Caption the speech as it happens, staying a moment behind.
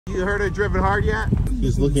You heard it driven hard yet?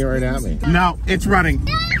 He's looking right at me. No, it's running.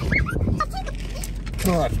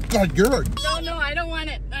 God, you're... No, I don't want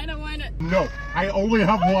it. I don't want it. No, I only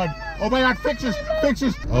have one. Oh my God, fixes.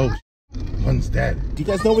 Oh, one's dead. Do you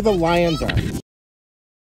guys know where the lions are?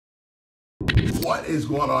 What is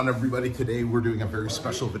going on, everybody? Today we're doing a very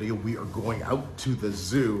special video. We are going out to the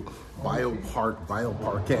zoo,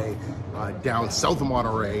 Bioparque, down south of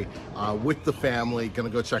Monterey, with the family. Gonna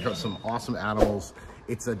go check out some awesome animals.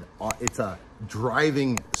 It's a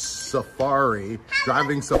driving safari.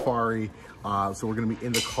 So we're gonna be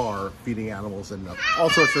in the car feeding animals and all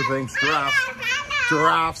sorts of things.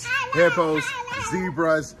 Giraffes, hippos,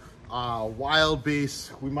 zebras, wild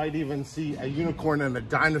beasts. We might even see a unicorn and a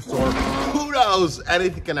dinosaur. Who knows?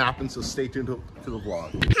 Anything can happen, so stay tuned to the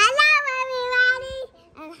vlog. Hello everybody,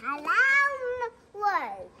 and hello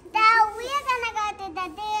world. Now we're gonna go to the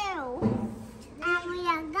zoo, and we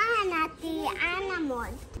are gonna see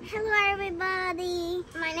animals. Hello everybody,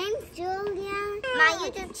 my name's Julia. My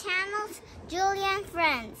YouTube channel's Julia and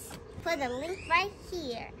Friends. Put the link right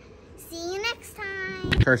here. See you next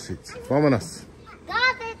time. Car seats. Vámonos.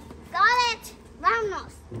 Got it.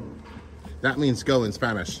 Vamos. That means go in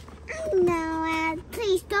Spanish. I know it.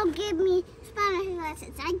 Please don't give me Spanish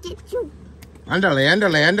lessons. I get you.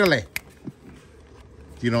 Ándale.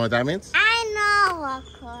 Do you know what that means? I know, of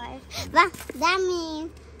course. But that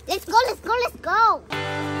means, let's go.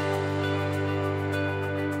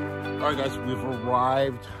 All right, guys, we've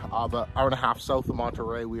arrived about an hour and a half south of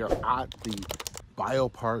Monterey. We are at the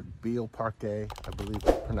Bioparque, I believe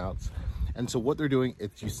it's pronounced. And so what they're doing is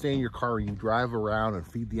you stay in your car and you drive around and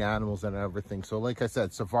feed the animals and everything. So like I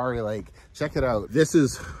said, Safari Lake, check it out. This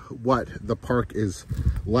is what the park is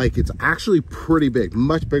like. It's actually pretty big,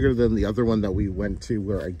 much bigger than the other one that we went to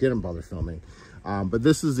where I didn't bother filming. But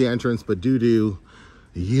this is the entrance, but you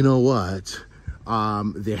know what?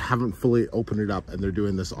 They haven't fully opened it up and they're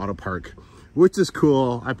doing this auto park, which is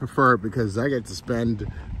cool. I prefer it because I get to spend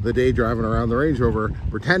the day driving around the Range Rover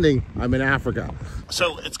pretending I'm in Africa.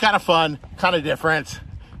 So it's kind of fun, kind of different,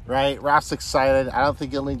 right? Raf's excited. I don't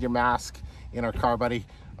think you'll need your mask in our car, buddy.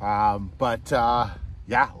 Yeah,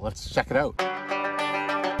 let's check it out.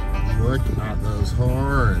 Look at those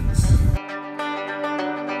horns.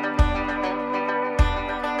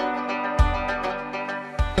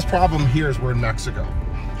 This problem here is we're in Mexico.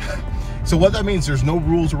 So what that means, there's no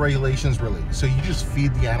rules or regulations really. So you just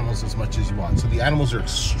feed the animals as much as you want. So the animals are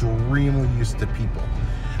extremely used to people.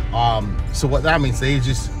 So what that means, they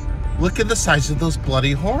just, look at the size of those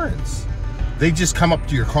bloody horns. They just come up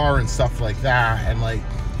to your car and stuff like that. And like,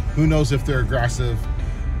 who knows if they're aggressive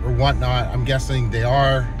or whatnot. I'm guessing they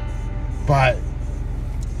are. But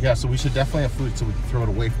yeah, so we should definitely have food so we can throw it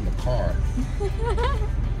away from the car.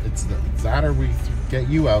 It's that or we get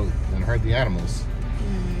you out and herd the animals.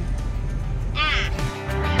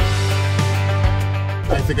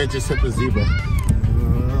 I think I just hit the zebra.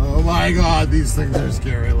 Oh my God, these things are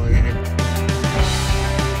scary looking.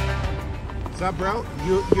 What's up, bro?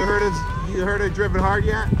 You heard it driven hard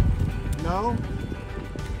yet? No?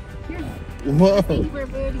 Whoa.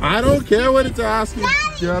 I don't care what it's asking.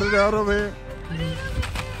 Get it out of here.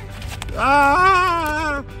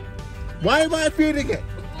 Ah! Why am I feeding it?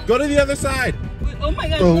 Go to the other side. Oh my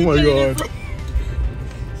God. Oh my God.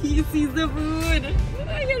 He sees the food.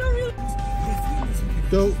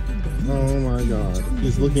 Go. Oh my God.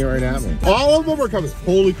 He's looking right at me. All of them are coming.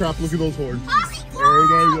 Holy crap, look at those horns. Oh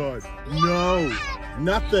my God. No.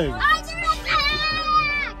 Nothing.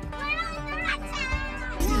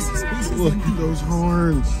 Look at those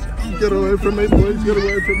horns. Get away from me, please. Get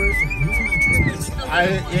away from me.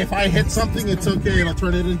 If I hit something, it's okay. It'll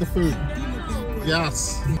turn it into food.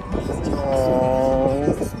 Yes.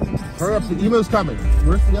 Oh. Hurry up, the emo's coming.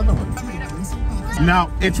 Where's the other one? No,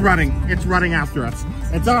 it's running. It's running after us.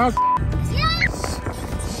 It's all. Yes!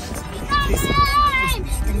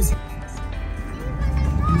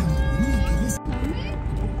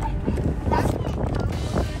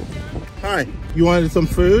 Hi, you wanted some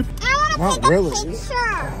food? I want to take a picture.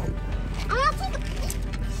 I want to take a picture.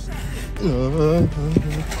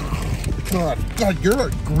 God, you're a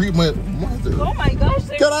great mother. Oh my gosh.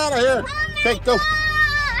 Get out of here. Okay, go.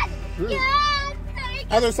 Yes,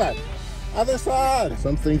 Other side. Other side.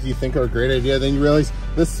 Some things you think are a great idea, then you realize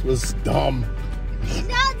this was dumb.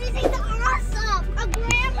 no, this is awesome. A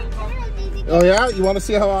grandma girl, this is Oh yeah? You want to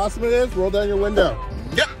see how awesome it is? Roll down your window.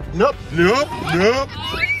 Yep. Nope.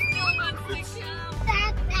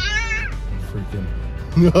 Freaking.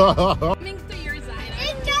 Coming to your side.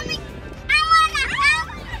 It's coming. I want to.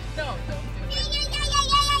 No,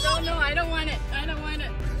 don't do it. No, I don't want it.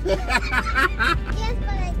 Yes,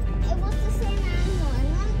 but it was the same animal.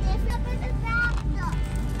 And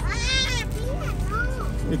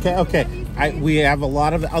Okay. We have a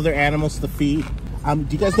lot of other animals to feed. Do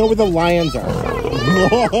you guys know where the lions are?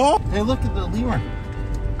 Hey, look at the lemur.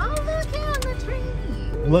 Oh, look here on the tree.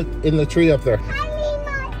 Look in the tree up there. Hi,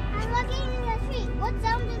 Lima. I'm looking in the tree. What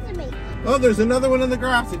sound does it make? Oh, there's another one in the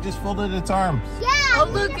grass. It just folded its arms. Yeah. Oh,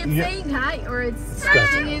 look, it's Yeah. saying hi, or it's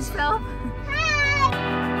stretching itself. Hi.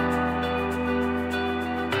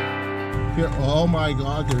 Here, oh my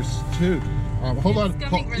God, there's two. Hold on. It's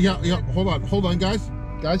coming really Hold on, guys.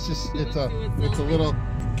 Guys, just it's a little.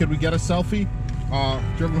 Can we get a selfie?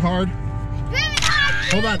 Driven hard.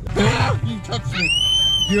 Hold on. You touched me.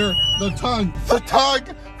 Here, the tongue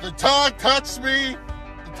touched me.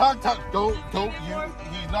 The tongue. Don't you.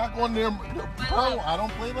 He's not going near. Bro, I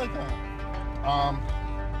don't play like that.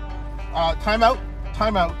 Time out.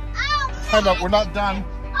 We're not done.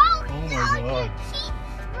 Oh my no, God. your teeth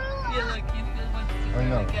Yeah, look, you still want to I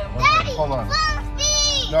know. look at Okay, Daddy, hold on.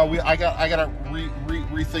 Fluffy. No, I gotta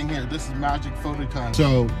rethink here. This is magic photo time.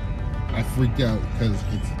 So I freaked out because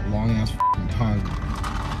it's long ass tongue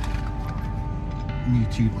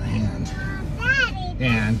mewtwo'd my hand. Daddy,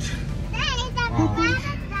 And Daddy, the rabbit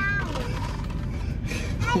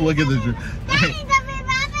look at the Daddy, the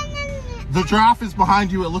rabbit the giraffe is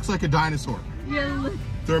behind you. It looks like a dinosaur. Yeah, look.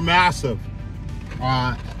 They're massive.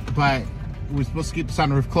 But we're supposed to keep the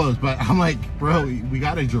sunroof closed. But I'm like, bro, we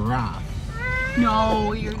got a giraffe.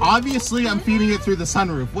 No, you're Obviously, I'm feeding it through the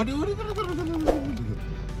sunroof. What?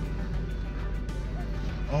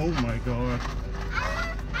 Oh my God.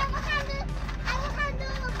 I will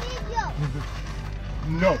handle a video.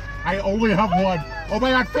 No, I only have one. Oh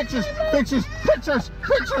my God, pictures.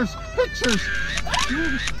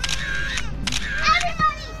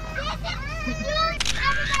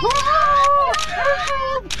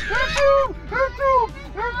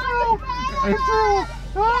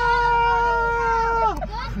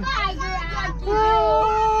 Everybody,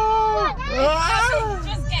 this is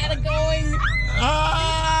just get it going.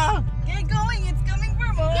 Get going, it's coming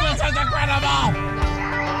for more. This is incredible.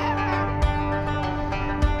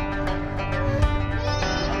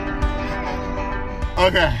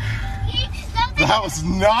 Okay, that was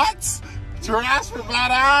nuts. Giraffes were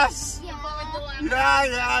badass.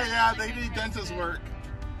 Yeah. They need dentist work.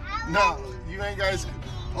 No, you ain't guys.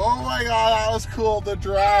 Oh my God, that was cool. The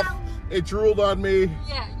giraffe, it drooled on me.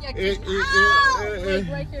 Yeah. Like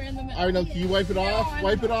Right here in the middle. I know. Can you wipe it off?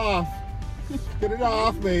 Wipe it off. Get it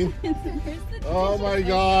off me. Oh my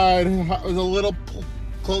God, that was a little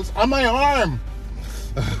close on my arm.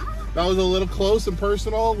 That was a little close and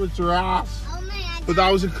personal with giraffes, but that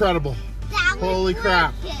was incredible. Holy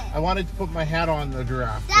crap! I wanted to put my hat on the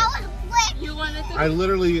giraffe. That was wicked. You wanted to? I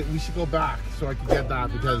literally, we should go back so I could get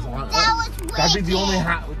that because That was wicked. that'd be the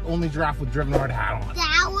only giraffe with driven hard hat on.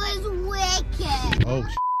 That was wicked. Oh,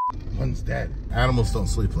 one's dead. Animals don't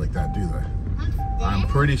sleep like that, do they? I'm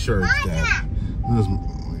pretty sure it's dead. This-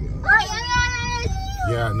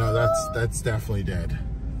 yeah, no, that's definitely dead.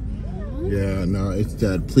 Yeah, no, it's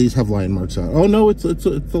dead. Please have lion marks out. Oh no, it's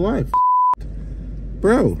alive.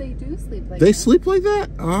 Bro, They do sleep like they that. sleep like that?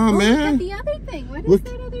 Oh man. Look at the other thing. What is Look.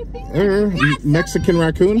 that other thing? Mexican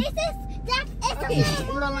raccoon? Okay,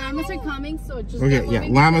 the llamas are coming, so just Okay, get yeah,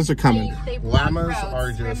 moving llamas because are coming. They block Llamas roads,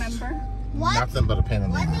 are just remember? nothing but a pain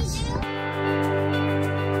in the ass.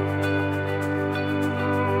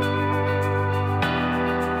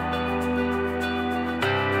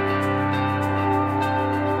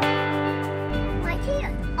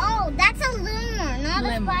 Oh, that's a lemur, not a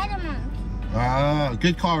Lemur. spider monkey. Ah,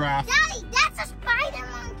 good call, Raph. Daddy, that's a spider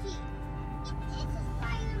monkey. It's a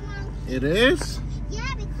spider monkey. It is?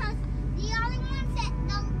 Yeah, because the other one said,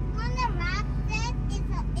 the one that Rap said, it's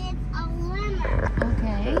a lemur.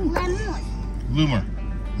 Okay. Lemur.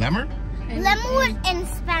 Lemur? Lemur in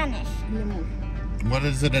Spanish. What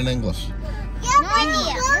is it in English? Yeah,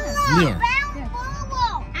 Lemur.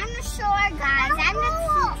 I'm not sure, guys. I'm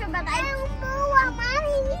not teacher, but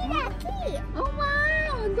Oh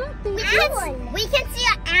wow, look, they we can see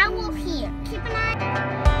an owl here. Keep an eye.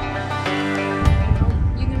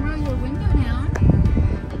 You can roll your window down.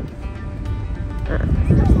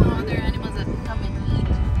 There's no other animals that come and eat.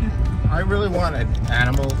 I really want an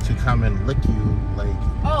animal to come and lick you like.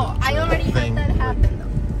 Oh, I already thing had that happen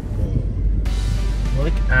though.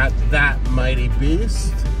 Look at that mighty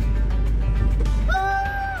beast.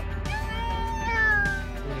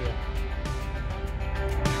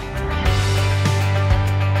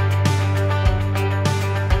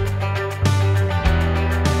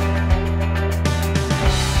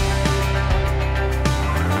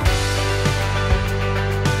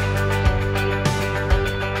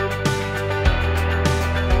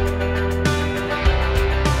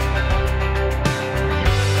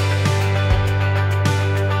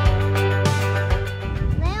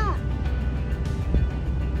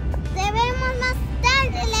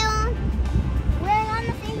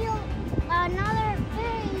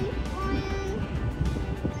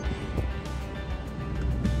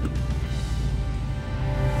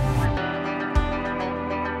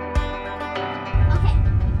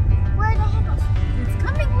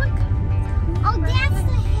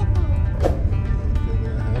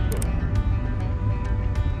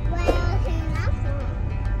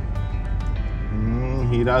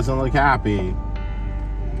 doesn't look happy.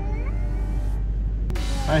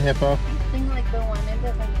 Hi, hippo. I think like the one in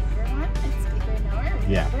the vinegar one, it's bigger now. I remember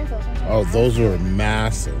Yeah. those ones were Oh, those massive. were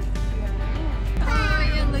massive. Oh,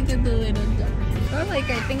 yeah, look at the little dog. Oh, like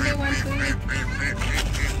I think they want to.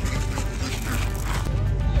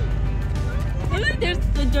 Oh, there's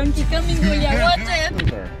the donkey coming. Oh, yeah, watch it.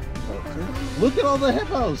 Look at all the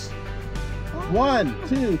hippos. 1,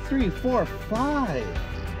 2, 3, 4, 5.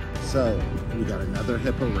 So we got another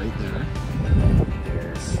hippo right there.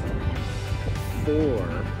 There's 4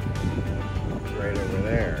 right over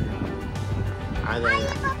there. And then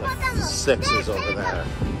the 6 is over there.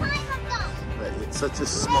 But it's such a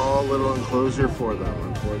small little enclosure for them,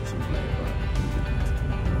 unfortunately.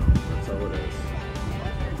 But that's all it is.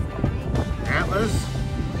 Antlers?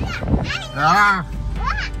 Ah!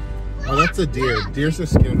 Oh, that's a deer. Deers are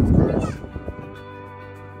scared of cars.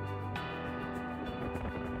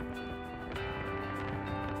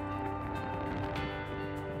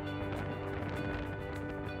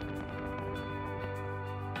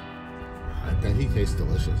 I bet he tastes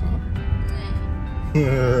delicious, huh?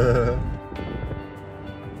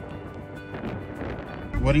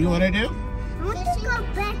 What do you want to do? I want to go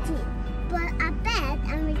Betty, but a bed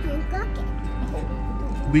and we can cook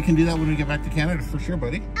it. We can do that when we get back to Canada for sure,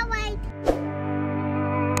 buddy. I want